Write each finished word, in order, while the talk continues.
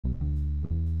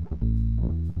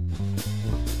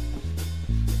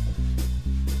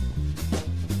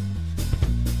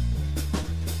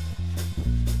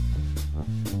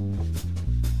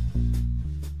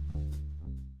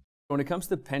When it comes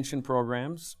to pension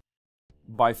programs,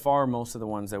 by far most of the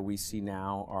ones that we see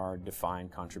now are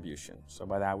defined contribution. So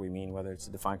by that we mean whether it's a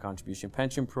defined contribution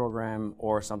pension program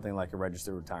or something like a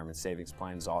registered retirement savings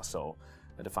plan is also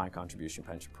a defined contribution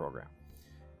pension program.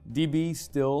 DB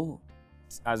still,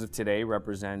 as of today,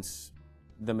 represents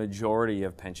the majority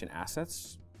of pension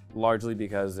assets, largely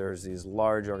because there's these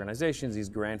large organizations, these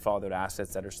grandfathered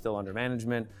assets that are still under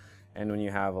management. And when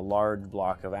you have a large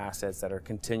block of assets that are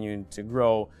continuing to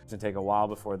grow, it's going to take a while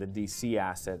before the DC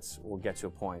assets will get to a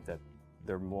point that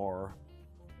they're more,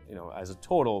 as a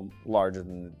total, larger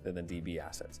than the DB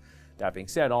assets. That being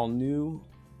said, all new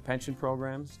pension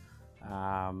programs,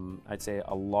 I'd say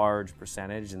a large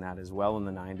percentage, and that is well in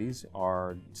the 90s,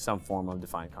 are some form of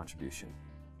defined contribution.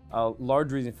 A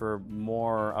large reason for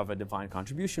more of a defined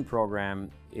contribution program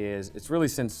is it's really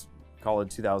since, call it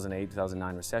 2008,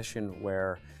 2009 recession,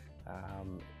 where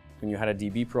when you had a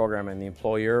DB program and the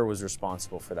employer was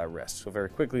responsible for that risk. So very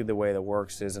quickly, the way that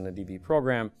works is in a DB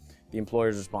program, the employer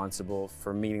is responsible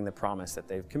for meeting the promise that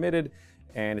they've committed,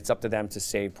 and it's up to them to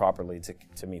save properly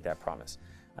to meet that promise.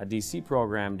 A DC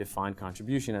program, defined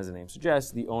contribution, as the name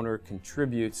suggests, the owner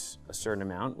contributes a certain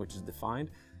amount, which is defined.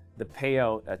 The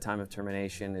payout at time of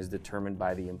termination is determined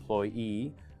by the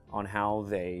employee on how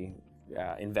they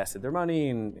invested their money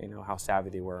and how savvy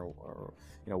they were, or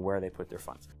where they put their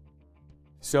funds.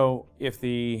 So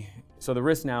the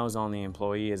risk now is on the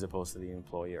employee as opposed to the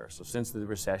employer. So since the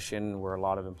recession, where a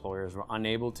lot of employers were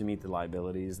unable to meet the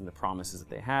liabilities and the promises that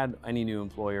they had, any new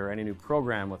employer, any new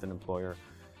program with an employer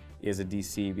is a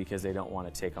DC because they don't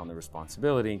want to take on the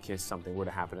responsibility in case something were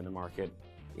to happen in the market.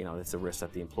 It's a risk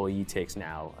that the employee takes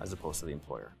now as opposed to the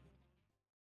employer.